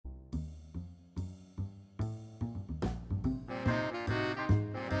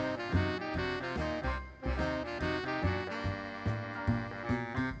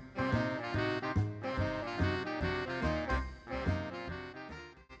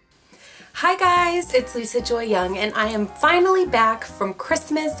Hi guys, it's Lisa Joy Young and I am finally back from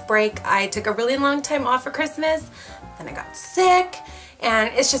Christmas break. I took a really long time off for Christmas, then I got sick, and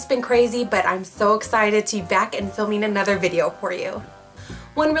it's just been crazy, but I'm so excited to be back and filming another video for you.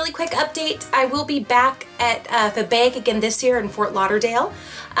 One really quick update, I will be back at FBAG again this year in Fort Lauderdale.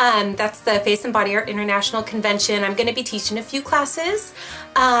 That's the Face and Body Art International Convention. I'm going to be teaching a few classes.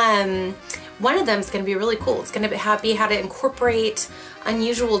 One of them is going to be really cool. It's going to be how to incorporate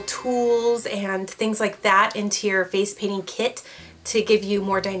unusual tools and things like that into your face painting kit to give you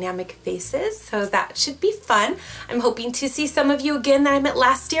more dynamic faces. So that should be fun. I'm hoping to see some of you again that I met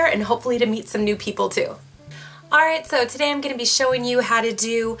last year and hopefully to meet some new people too. Alright, so today I'm going to be showing you how to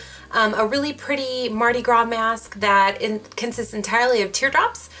do a really pretty Mardi Gras mask that consists entirely of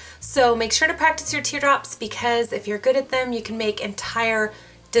teardrops. So make sure to practice your teardrops because if you're good at them, you can make entire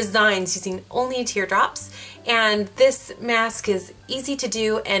designs using only teardrops. And this mask is easy to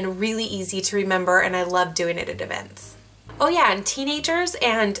do and really easy to remember, and I love doing it at events. Oh yeah, and teenagers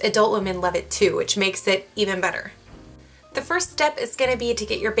and adult women love it too, which makes it even better. The first step is going to be to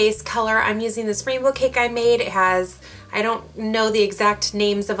get your base color. I'm using this rainbow cake I made. It has, I don't know the exact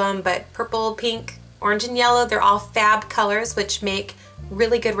names of them, but purple, pink, orange, and yellow. They're all fab colors, which make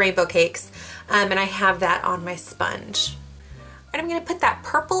really good rainbow cakes. And I have that on my sponge. And I'm going to put that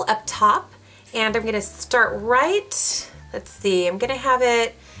purple up top, and I'm going to start right, let's see, I'm going to have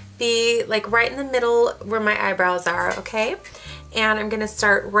it be like right in the middle where my eyebrows are, okay? And I'm going to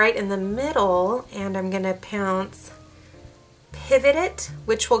start right in the middle, and I'm going to pivot it,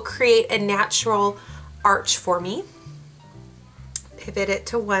 which will create a natural arch for me. Pivot it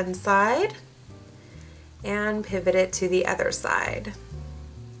to one side, and pivot it to the other side.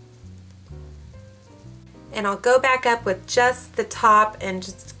 And I'll go back up with just the top and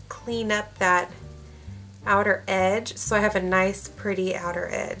just clean up that outer edge so I have a nice pretty outer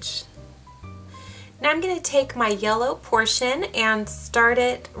edge. Now I'm going to take my yellow portion and start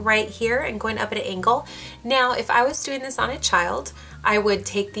it right here and going up at an angle. Now if I was doing this on a child, I would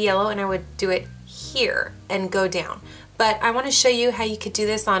take the yellow and I would do it here and go down. But I want to show you how you could do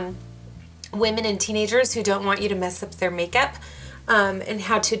this on women and teenagers who don't want you to mess up their makeup, and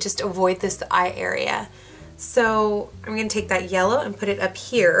how to just avoid this eye area. So I'm going to take that yellow and put it up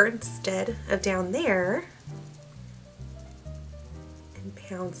here instead of down there and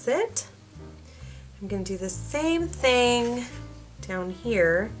pounce it. I'm going to do the same thing down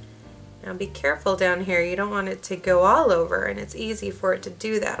here. Now be careful down here, you don't want it to go all over, and it's easy for it to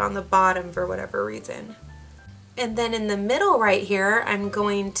do that on the bottom for whatever reason. And then in the middle right here I'm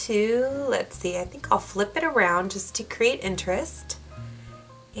going to, let's see, I think I'll flip it around just to create interest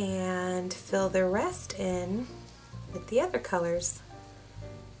and fill the rest in with the other colors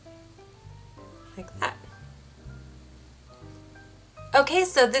like that. Okay,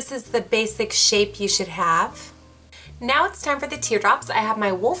 so this is the basic shape you should have. Now it's time for the teardrops. I have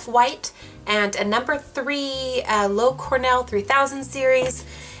my Wolfe white and a number 3 Loew Cornell 3000 series,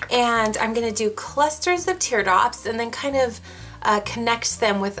 and I'm going to do clusters of teardrops and then kind of connect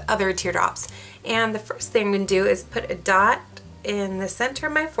them with other teardrops. And the first thing I'm going to do is put a dot in the center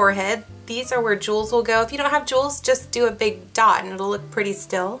of my forehead. These are where jewels will go. If you don't have jewels, just do a big dot and it'll look pretty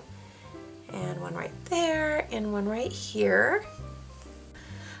still. And one right there and one right here.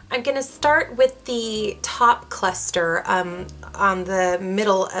 I'm going to start with the top cluster on the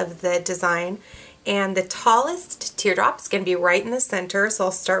middle of the design, and the tallest teardrop is going to be right in the center, so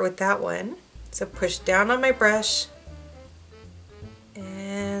I'll start with that one. So push down on my brush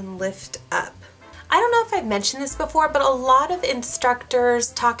and lift up. I don't know if I've mentioned this before, but a lot of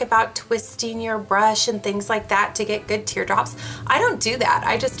instructors talk about twisting your brush and things like that to get good teardrops. I don't do that.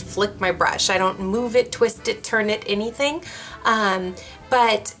 I just flick my brush. I don't move it, twist it, turn it, anything.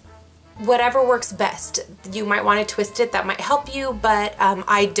 But whatever works best. You might want to twist it, that might help you, but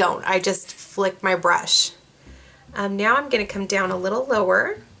I don't. I just flick my brush. Now I'm going to come down a little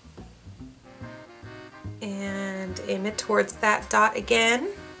lower and aim it towards that dot again.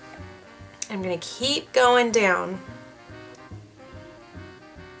 I'm going to keep going down.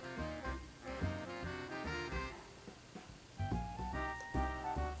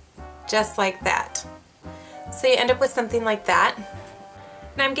 Just like that. So you end up with something like that.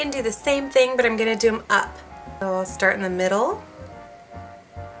 Now I'm going to do the same thing, but I'm going to do them up. So I'll start in the middle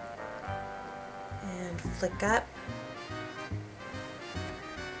and flick up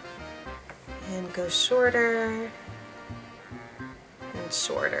and go shorter and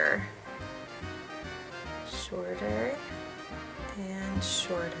shorter. Shorter and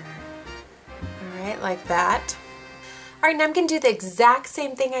shorter. Alright, like that. Alright, now I'm going to do the exact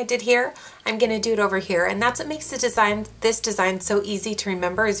same thing I did here. I'm going to do it over here, and that's what makes this design so easy to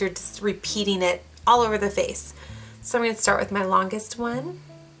remember, is you're just repeating it all over the face. So I'm going to start with my longest one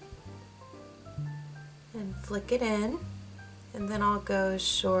and flick it in, and then I'll go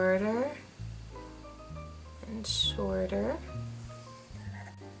shorter and shorter,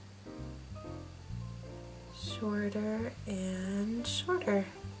 shorter and shorter.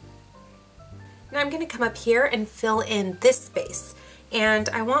 Now I'm going to come up here and fill in this space, and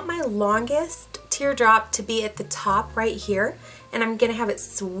I want my longest teardrop to be at the top right here, and I'm going to have it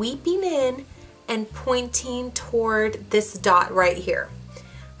sweeping in and pointing toward this dot right here.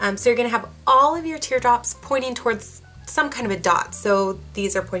 So you're going to have all of your teardrops pointing towards some kind of a dot. So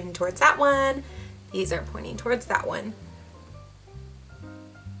these are pointing towards that one, these are pointing towards that one.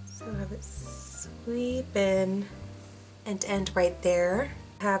 So have it sweep in and end right there.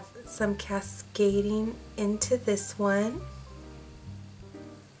 Have some cascading into this one.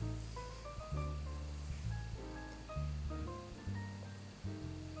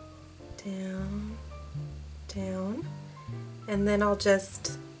 Down, down, and then I'll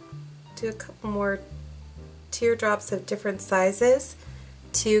just do a couple more teardrops of different sizes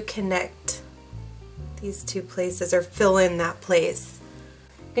to connect these two places, or fill in that place.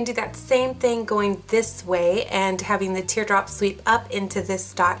 You can do that same thing going this way and having the teardrop sweep up into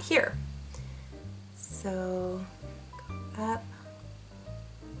this dot here. So go up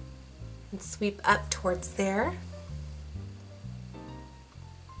and sweep up towards there.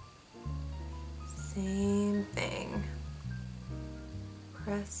 Same thing.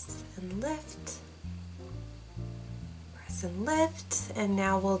 Press and lift. Press and lift. And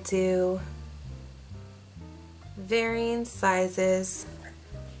now we'll do varying sizes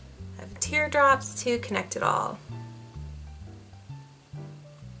of teardrops to connect it all.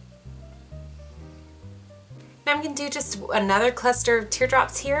 Now I'm going to do just another cluster of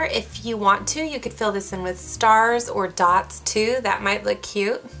teardrops here. If you want to, you could fill this in with stars or dots too. That might look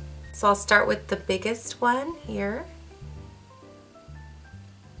cute. So I'll start with the biggest one here,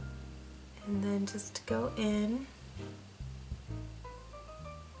 and then just go in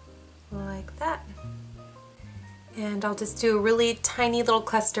like that. And I'll just do a really tiny little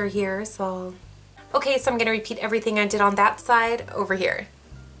cluster here. Okay, so I'm going to repeat everything I did on that side over here.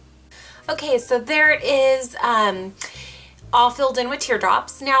 Okay, so there it is, all filled in with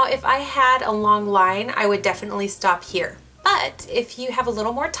teardrops. Now if I had a long line, I would definitely stop here. But if you have a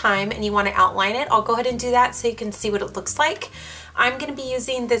little more time and you want to outline it, I'll go ahead and do that so you can see what it looks like. I'm going to be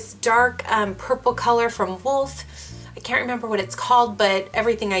using this dark purple color from Wolfe. I can't remember what it's called, but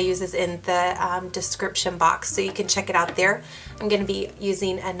everything I use is in the description box, so you can check it out there. I'm going to be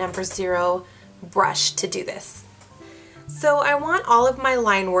using a number 0 brush to do this. So I want all of my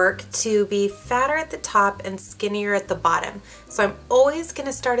line work to be fatter at the top and skinnier at the bottom. So I'm always going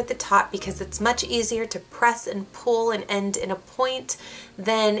to start at the top because it's much easier to press and pull and end in a point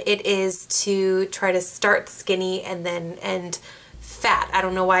than it is to try to start skinny and then end fat. I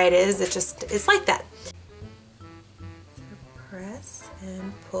don't know why it is, it just is like that. Press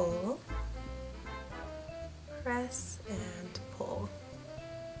and pull, press and pull.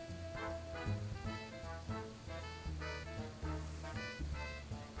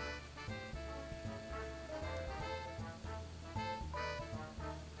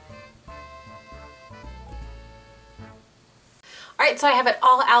 Alright, so I have it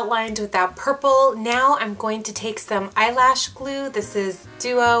all outlined with that purple. Now I'm going to take some eyelash glue. This is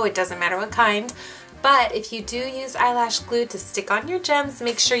Duo, it doesn't matter what kind. But if you do use eyelash glue to stick on your gems,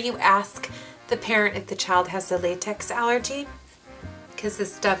 make sure you ask the parent if the child has a latex allergy, because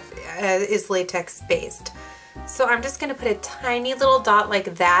this stuff is latex based. So I'm just going to put a tiny little dot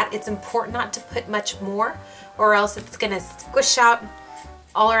like that. It's important not to put much more, or else it's going to squish out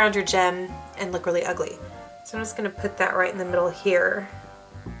all around your gem and look really ugly. So I'm just going to put that right in the middle here.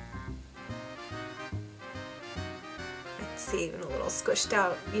 Let's see, even a little squished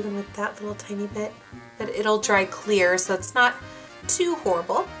out, even with that little tiny bit. But it'll dry clear, so it's not too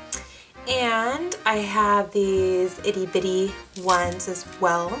horrible. And I have these itty bitty ones as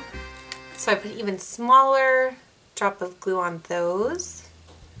well. So I put an even smaller drop of glue on those.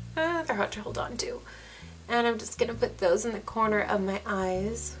 They're hard to hold on to. And I'm just going to put those in the corner of my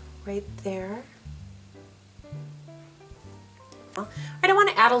eyes right there. I want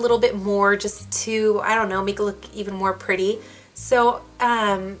to add a little bit more just to, I don't know, make it look even more pretty. So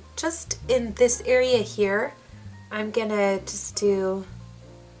just in this area here, I'm gonna just do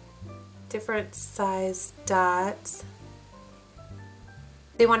different size dots.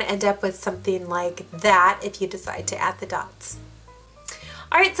 They want to end up with something like that if you decide to add the dots.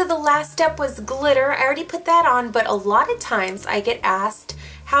 Alright, so the last step was glitter. I already put that on, but a lot of times I get asked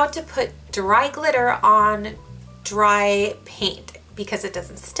how to put dry glitter on dry paint because it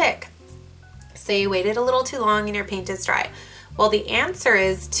doesn't stick. So you waited a little too long and your paint is dry. Well, the answer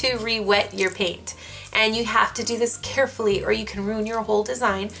is to re-wet your paint. And you have to do this carefully or you can ruin your whole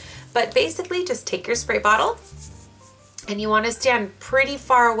design. But basically just take your spray bottle and you want to stand pretty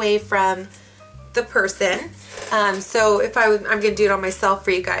far away from the person. So if I'm going to do it on myself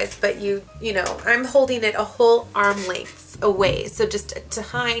for you guys, but you know, I'm holding it a whole arm length away. So just a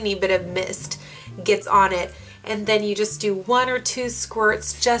tiny bit of mist gets on it. And then you just do 1 or 2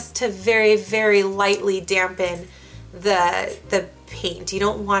 squirts just to very, very lightly dampen the paint. You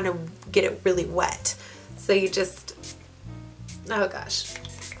don't want to get it really wet. So you just, oh gosh,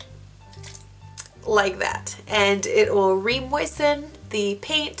 like that. And it will re-moisten the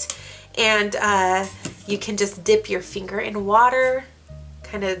paint. And you can just dip your finger in water,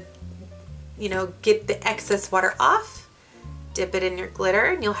 kind of, you know, get the excess water off. Dip it in your glitter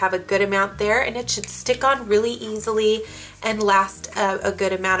and you'll have a good amount there, and it should stick on really easily and last a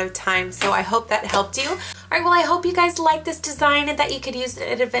good amount of time. So I hope that helped you. Alright, well I hope you guys like this design and that you could use it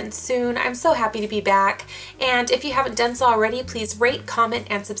at events soon. I'm so happy to be back, and if you haven't done so already, please rate, comment,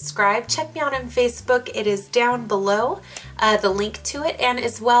 and subscribe. Check me out on Facebook. It is down below, the link to it, and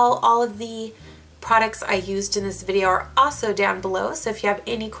as well all of the products I used in this video are also down below, so if you have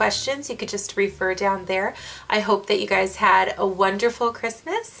any questions you could just refer down there. I hope that you guys had a wonderful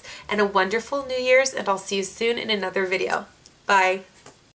Christmas and a wonderful New Year's, and I'll see you soon in another video. Bye!